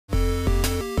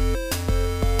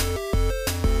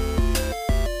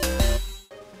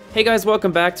Hey guys,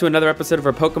 welcome back to another episode of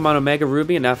our Pokemon Omega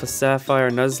Ruby and Alpha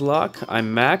Sapphire Nuzlocke.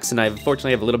 I'm Max, and I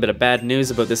unfortunately have a little bit of bad news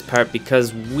about this part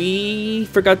because we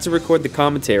forgot to record the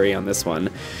commentary on this one.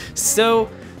 So,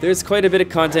 there's quite a bit of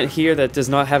content here that does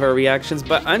not have our reactions,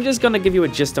 but I'm just gonna give you a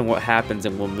gist on what happens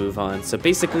and we'll move on. So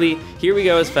basically, here we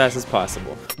go as fast as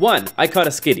possible. 1. I caught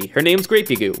a Skitty. Her name's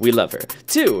Grapey, we love her.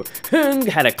 2. Hung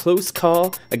had a close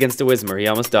call against a Whismur. He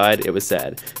almost died, it was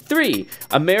sad. 3.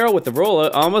 A Meryl with the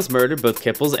rollout almost murdered both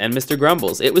Kipples and Mr.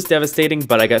 Grumbles. It was devastating,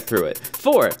 but I got through it.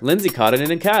 4. Lindsay caught an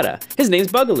Incada. His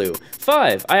name's Bugaloo.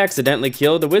 5. I accidentally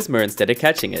killed a Whismur instead of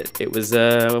catching it. It was,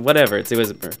 whatever, it's a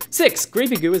Whismur. 6.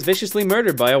 Grapey was viciously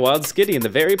murdered by a wild Skitty in the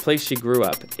very place she grew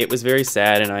up. It was very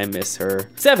sad and I miss her.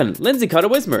 7. Lindsay caught a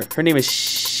Whismur. Her name is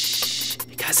Shh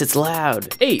because it's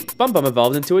loud. 8. Bum Bum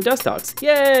evolved into a Dustox.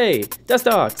 Yay!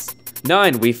 Dustox!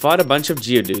 9. We fought a bunch of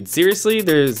Geodudes. Seriously,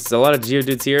 there's a lot of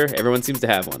Geodudes here. Everyone seems to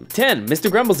have one. 10.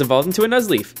 Mr. Grumbles evolved into a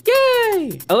Nuzleaf.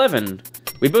 Yay! 11.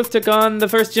 We both took on the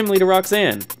first gym leader,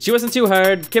 Roxanne. She wasn't too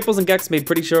hard. Kipples and Gex made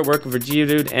pretty short work of her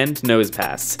Geodude and Nose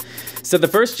Pass. So the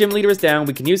first gym leader is down.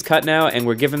 We can use Cut now, and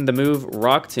we're given the move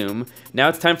Rock Tomb. Now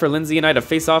it's time for Lindsay and I to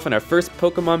face off in our first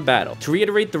Pokemon battle. To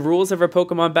reiterate the rules of our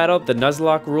Pokemon battle, the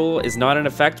Nuzlocke rule is not in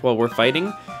effect while we're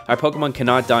fighting. Our Pokemon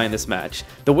cannot die in this match.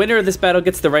 The winner of this battle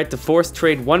gets the right to force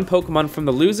trade one Pokemon from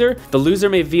the loser. The loser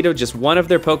may veto just one of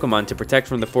their Pokemon to protect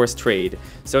from the forced trade.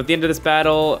 So at the end of this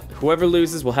battle, whoever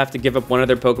loses will have to give up one of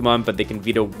their Pokemon, but they can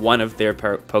veto one of their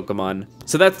Pokemon.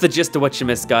 So that's the gist of what you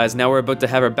missed, guys. Now we're about to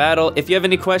have our battle. If you have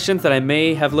any questions that I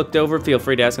may have looked over, feel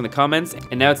free to ask in the comments.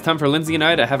 And now it's time for Lindsay and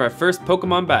I to have our first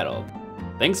Pokemon battle.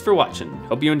 Thanks for watching.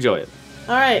 Hope you enjoy it.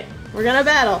 Alright, we're gonna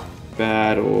battle.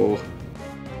 Battle.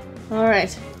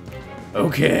 Alright.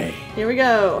 Okay. Here we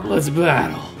go. Let's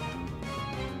battle.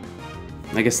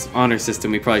 I guess honor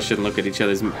system, we probably shouldn't look at each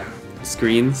other's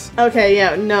screens. Okay,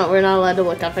 yeah, no, we're not allowed to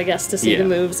look up, I guess, to see the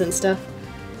moves and stuff.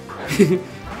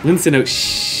 Linsino,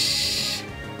 shh.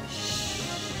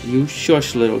 You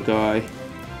shush, little guy.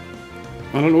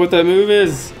 I don't know what that move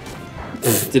is.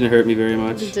 Didn't hurt me very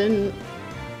much. It didn't.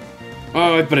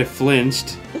 Oh, but I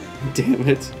flinched. Damn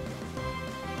it.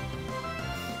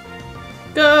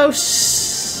 Go,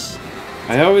 shh.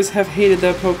 I always have hated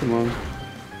that Pokemon.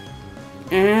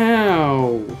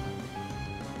 Ow.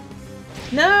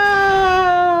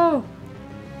 No!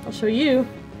 I'll show you.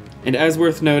 And as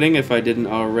worth noting, if I didn't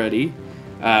already,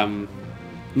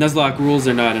 Nuzlocke rules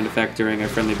are not in effect during our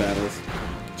friendly battles.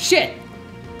 Shit!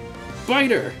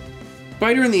 Biter!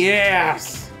 Biter in the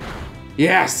ass!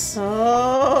 Yes!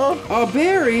 Oh! Oh,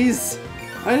 berries!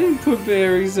 I didn't put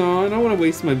berries on. I don't want to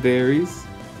waste my berries.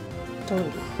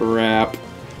 Don't. Crap.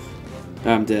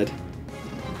 I'm dead.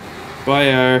 Bye,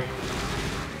 At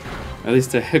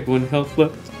least I had 1 health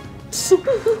left. What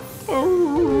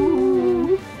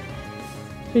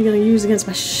are you gonna use against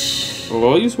my shh?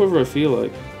 Oh, I'll use whatever I feel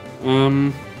like. I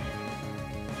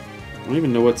don't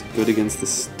even know what's good against this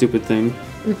stupid thing.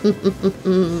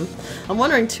 I'm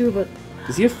wondering too, but...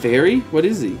 Is he a fairy? What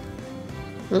is he?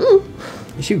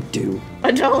 Yes, you do. I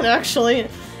don't, actually.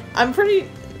 I'm pretty...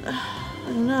 I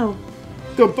don't know.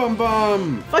 Go Bum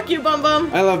Bum! Fuck you, Bum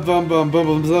Bum! I love Bum Bum. Bum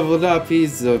Bum's leveled up.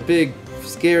 He's a big,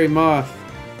 scary moth.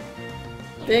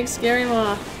 Big, scary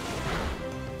moth.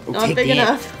 Oh, Not big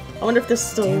enough. I wonder if this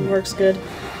still works good.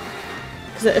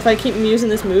 Because if I keep using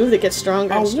this move, it gets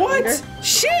stronger and stronger. What?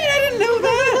 Shit, I didn't know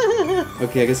that!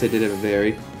 Okay, I guess I did have a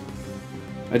berry.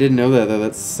 I didn't know that, though.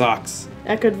 That sucks.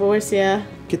 Echoed voice, yeah.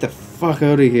 Get the fuck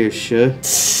out of here, shit.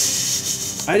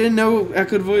 I didn't know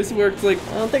Echoed Voice worked like...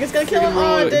 I don't think it's gonna kill him.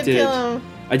 Oh, it did kill him.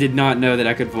 I did not know that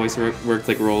Echoed Voice worked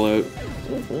like rollout.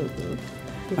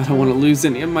 I don't want to lose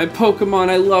any of my Pokemon.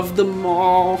 I love them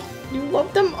all. You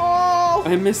love them all.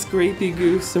 I miss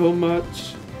Grapey so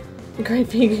much.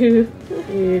 Grapey,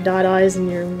 your dot eyes and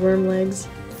your worm legs.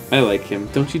 I like him.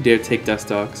 Don't you dare take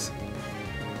Dustox.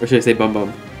 Or should I say Bum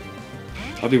Bum?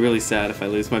 I'll be really sad if I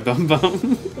lose my Bum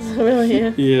Bum. Really,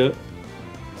 yeah? Yeah.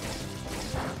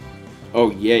 Oh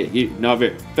yeah, you're not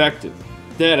very effective.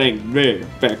 That ain't very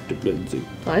effective, Lindsay.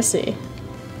 I see.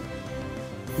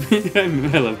 I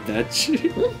love Batch.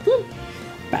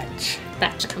 Batch.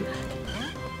 Batch, come back.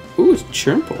 Ooh, it's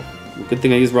Chirple. Good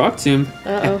thing I used Rock Tomb.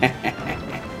 Uh-oh.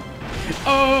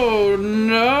 Oh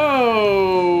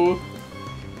no!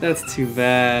 That's too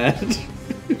bad.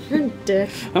 You're a dick.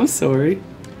 I'm sorry.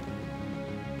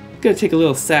 Gotta take a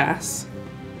little sass.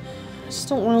 I just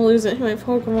don't want to lose it to my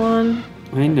Pokemon.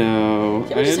 I know.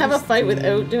 Can we just have a fight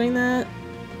without doing that?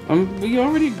 We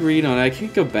already agreed on it. I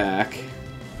can't go back.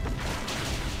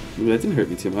 Ooh, that didn't hurt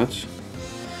me too much.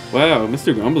 Wow,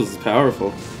 Mr. Grumbles is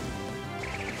powerful.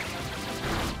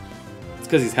 It's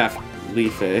because he's half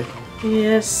leaf, eh?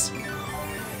 Yes.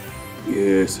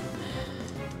 Yes.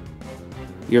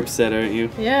 You're upset, aren't you?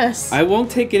 Yes. I won't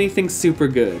take anything super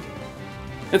good.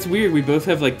 That's weird, we both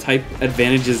have like type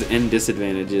advantages and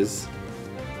disadvantages.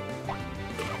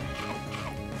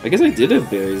 I guess I did have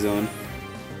berries on.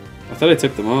 I thought I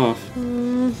took them off.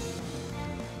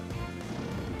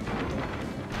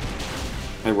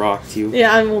 I rocked you.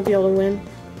 Yeah, I won't be able to win.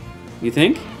 You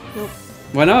think? Nope.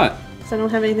 Why not? Because I don't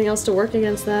have anything else to work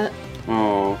against that.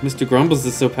 Oh, Mr. Grumbles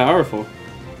is so powerful.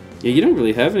 Yeah, you don't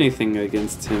really have anything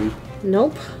against him.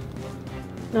 Nope.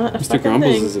 Not a Mr. fucking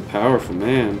Grumbles thing. is a powerful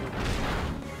man.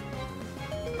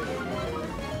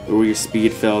 Oh, your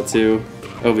speed fell too.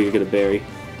 Oh, but you get a berry.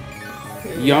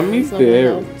 Yeah, Yummy it's not gonna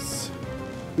help. berries.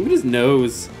 Look at his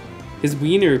nose. His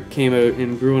wiener came out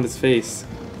and grew on his face.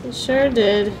 It sure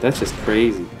did. That's just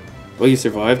crazy. Well, you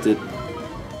survived it.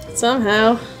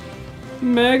 Somehow.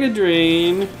 Mega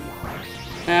Drain.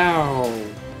 Ow.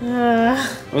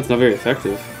 Oh, it's not very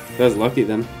effective. That was lucky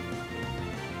then.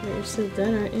 You're still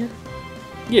dead, aren't you?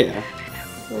 Yeah.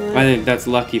 Well, I think that's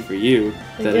lucky for you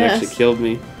that it actually guess. killed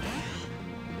me.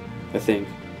 I think.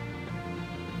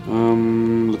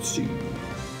 Let's see.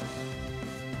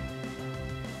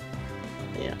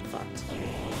 Yeah, fucked.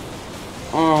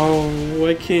 Oh,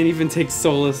 I can't even take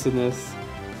solace in this.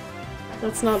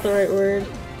 That's not the right word.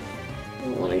 I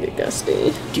don't want to get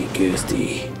gusty. Get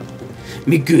gusty.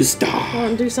 Me gusta. Come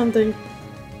on, do something.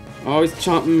 Oh, he's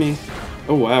chomping me.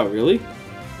 Oh, wow, really?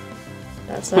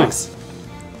 That sucks. Huh.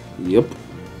 Yep.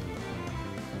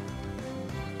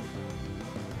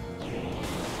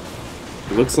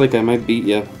 Looks like I might beat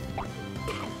ya.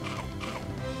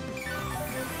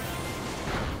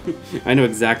 I know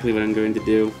exactly what I'm going to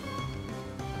do.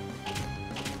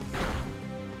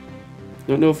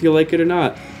 Don't know if you'll like it or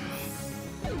not.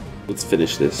 Let's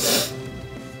finish this.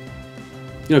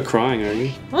 You're not crying, are you?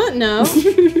 What? No.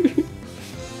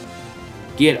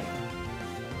 Get him.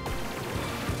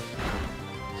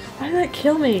 Why did that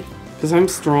kill me? Because I'm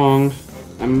strong.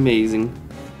 I'm amazing.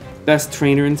 Best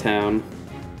trainer in town.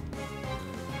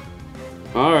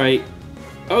 Alright.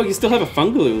 Oh, you still have a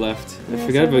Fungaloo left. I Yes,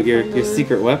 forgot I have about a your Fungaloo.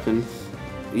 secret weapon.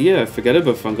 Yeah, I forgot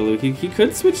about Fungaloo. He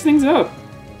could switch things up.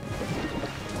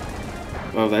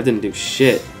 Oh, that didn't do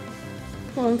shit.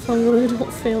 Come on, Fungaloo,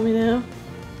 don't fail me now.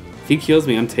 If he kills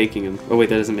me, I'm taking him. Oh wait,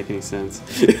 that doesn't make any sense.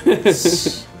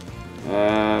 Just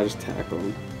tackle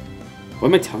him. Why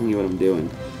am I telling you what I'm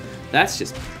doing? That's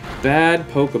just bad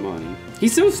Pokemon.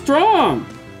 He's so strong!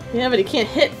 Yeah, but he can't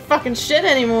hit fucking shit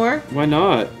anymore. Why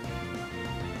not?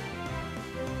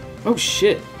 Oh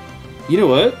shit. You know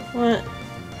what? What?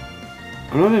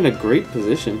 I'm not in a great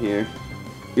position here.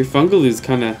 Your Fungaloo's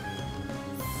kinda...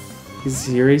 He's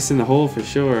erasing the hole for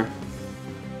sure.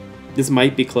 This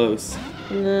might be close.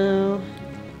 No.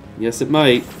 Yes, it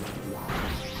might.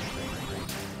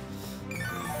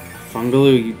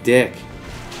 Fungaloo, you dick.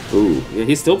 Ooh, yeah,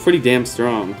 he's still pretty damn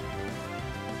strong.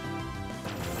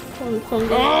 Come on, Fungaloo.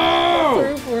 Oh!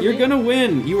 Through for You're me. gonna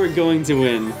win. You are going to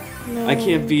win. No. I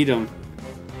can't beat him.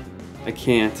 I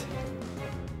can't.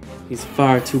 He's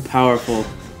far too powerful.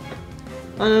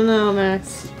 I don't know,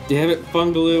 Max. Damn it,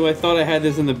 Fungaloo. I thought I had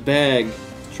this in the bag.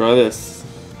 Try this.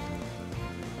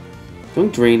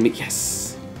 Don't drain me.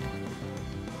 Yes.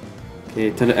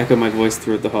 Okay, time to echo my voice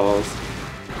throughout the halls.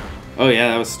 Oh yeah,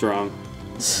 that was strong.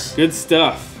 Good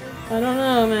stuff. I don't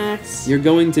know, Max. You're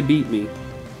going to beat me.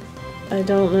 I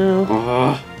don't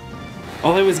know.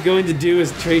 All I was going to do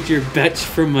is trade your Betch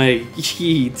for my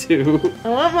He, too. I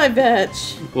want my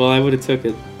Betch. Well, I would have took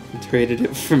it and traded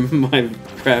it for my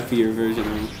crappier version.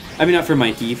 I mean, not for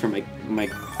my He, for my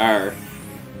R.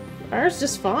 R's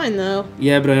just fine, though.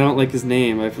 Yeah, but I don't like his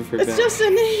name. I prefer It's Betch. just a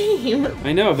name.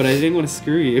 I know, but I didn't want to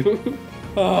screw you.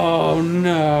 Oh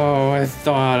no, I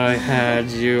thought I had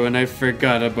you and I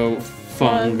forgot about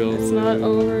Fungaloo. It's not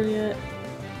over yet.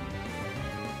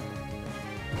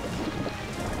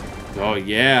 Oh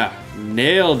yeah,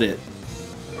 nailed it.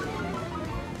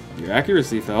 Your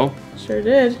accuracy fell. Sure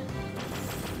did.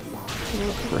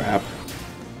 Crap.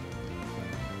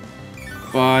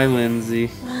 Bye, Lindsay.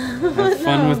 Have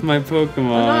fun No. with my Pokemon.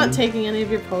 I'm not taking any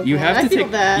of your Pokemon. You have to I feel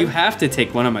take. bad. You have to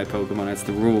take one of my Pokemon. That's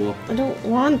the rule. I don't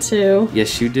want to.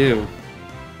 Yes, you do.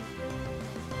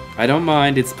 I don't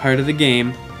mind. It's part of the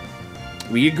game.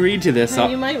 We agreed to this.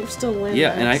 Hey, you might still win.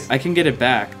 Yeah, and Max. I can get it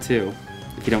back too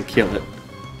if you don't kill it.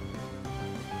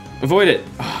 Avoid it.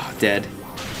 Oh, dead.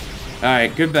 All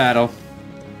right, good battle.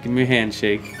 Give me a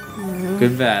handshake.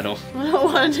 Good battle. I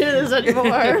don't want to do this anymore.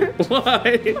 Why?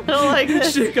 I don't like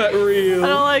this. Shit got real. I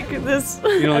don't like this.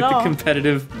 You don't at like the all.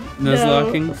 competitive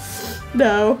Nuzlocking?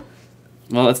 No.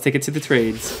 Well, let's take it to the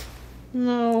trades.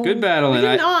 No. Good battle, I did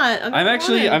and not.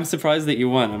 I'm surprised that you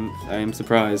won. I'm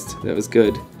surprised. That was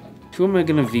good. Who am I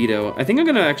gonna veto? I think I'm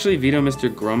gonna actually veto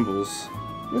Mr. Grumbles.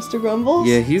 Mr. Grumbles?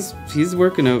 Yeah, he's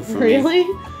working out for me. Really?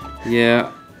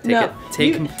 Yeah. No,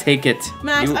 Take it.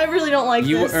 Max, I really don't like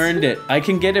this. You earned it. I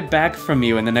can get it back from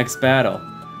you in the next battle.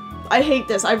 I hate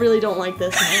this. I really don't like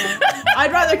this.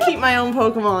 I'd rather keep my own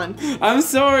Pokemon. I'm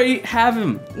sorry. Have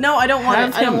him. No, I don't want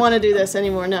it. I don't want to do this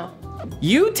anymore. No.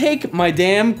 You take my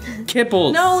damn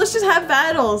Kipples. No, let's just have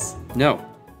battles. No.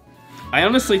 I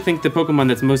honestly think the Pokemon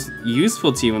that's most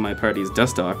useful to you in my party is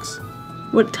Dustox.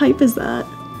 What type is that?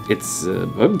 It's a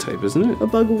bug type, isn't it? A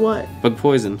bug what? Bug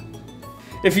poison.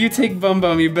 If you take Bum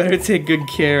Bum, you better take good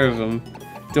care of him.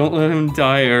 Don't let him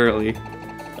die early.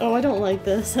 Oh, I don't like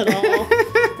this at all.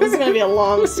 This is gonna be a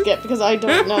long skip because I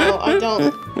don't know. I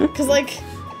don't. Because, like...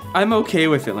 I'm okay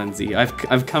with it, Lindsay. I've come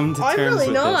to terms with this. I'm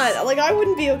really not. Like, I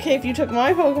wouldn't be okay if you took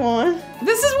my Pokemon.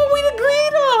 This is what we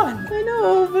agreed on! I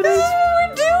know, but this is what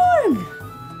we're doing!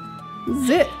 This is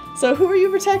it. So who are you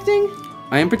protecting?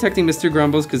 I am protecting Mr.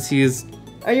 Grumbles because he is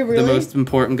Are you really? the most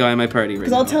important guy in my party right now.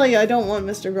 Because I'll tell you, I don't want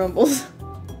Mr. Grumbles.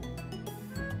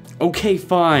 Okay,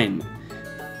 fine.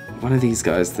 One of these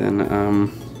guys then.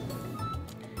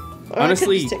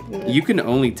 Honestly, you can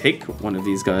only take one of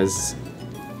these guys.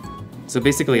 So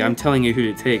basically, I'm telling you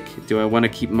who to take. Do I want to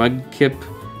keep Mudkip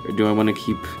or do I want to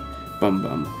keep Bum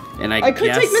Bum? And I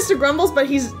could take Mr. Grumbles, but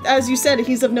he's, as you said,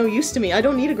 he's of no use to me. I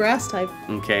don't need a grass type.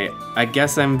 Okay, I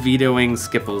guess I'm vetoing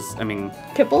Skipples. I mean...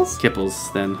 Kipples?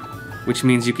 Kipples, then. Which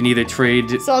means you can either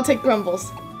trade... So I'll take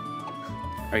Grumbles.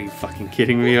 Are you fucking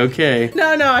kidding me? Okay. No,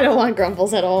 I don't want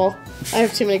Grumbles at all. I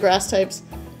have too many grass types.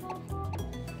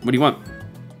 What do you want?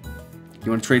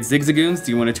 You want to trade Zigzagoons?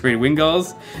 Do you want to trade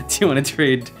Wingulls? Do you want to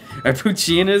trade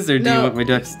Puchinas? Or do you want my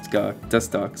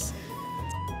Dustox?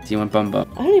 Do you want Bum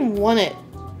Bum? I don't even want it.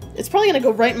 It's probably gonna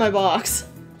go right in my box.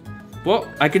 Well,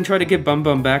 I can try to get Bum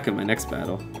Bum back in my next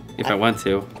battle. If I want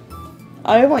to.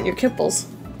 I want your Kipples.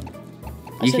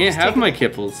 You can't have my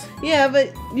Kipples. Yeah,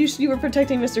 but you were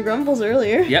protecting Mr. Grumbles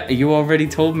earlier. Yeah, you already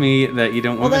told me that you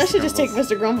don't want Mr. Well, then I should Grumbles. just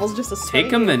take Mr. Grumbles just to spite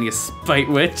Take him then, you spite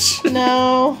witch.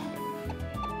 No.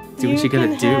 Do what you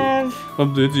gotta do.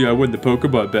 I'm Lindsay, I win the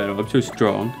Pokemon battle. I'm so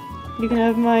strong. You can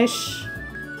have my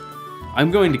I'm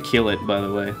going to kill it, by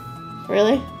the way.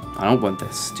 Really? I don't want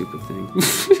that stupid thing.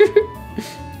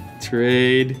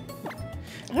 Trade.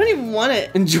 I don't even want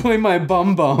it. Enjoy my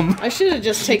Bum Bum. I should have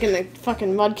just taken the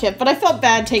fucking Mudkip, but I felt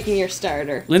bad taking your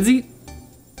starter. Lindsay,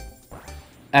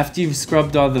 after you've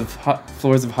scrubbed all the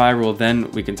floors of Hyrule,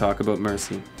 then we can talk about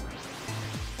Mercy.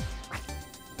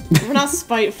 We're not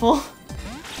spiteful.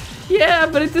 Yeah,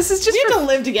 but this is just we have to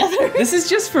live together. This is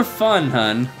just for fun,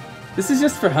 hun. This is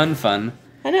just for fun.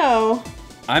 I know.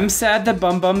 I'm sad that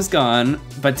Bum Bum's gone,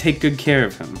 but take good care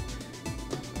of him.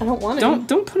 I don't want him.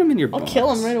 Don't put him in your box. I'll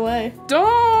kill him right away.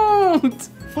 Don't!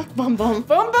 Fuck Bum Bum.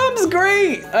 Bum Bum's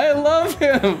great! I love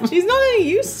him! He's not any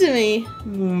use to me.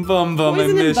 Bum Bum, I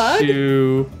miss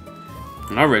you.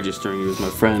 I'm not registering you as my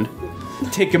friend.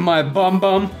 Taking my Bum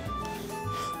Bum.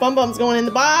 Bum Bum's going in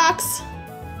the box.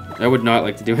 I would not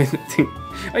like to do anything.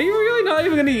 Are you really not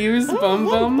even gonna use Bum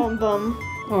Bum? Bum Bum.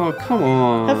 Oh, come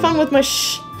on. Have fun with my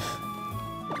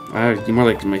you're more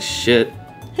like my shit.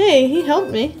 Hey, he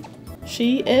helped me.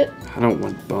 It. I don't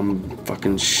want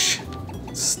fucking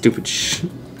stupid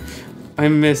I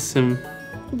miss him.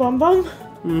 Bum Bum?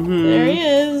 Mm-hmm. There he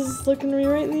is, looking me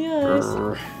right in the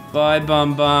eyes. Bye,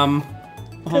 Bum Bum.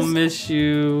 I'll miss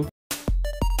you.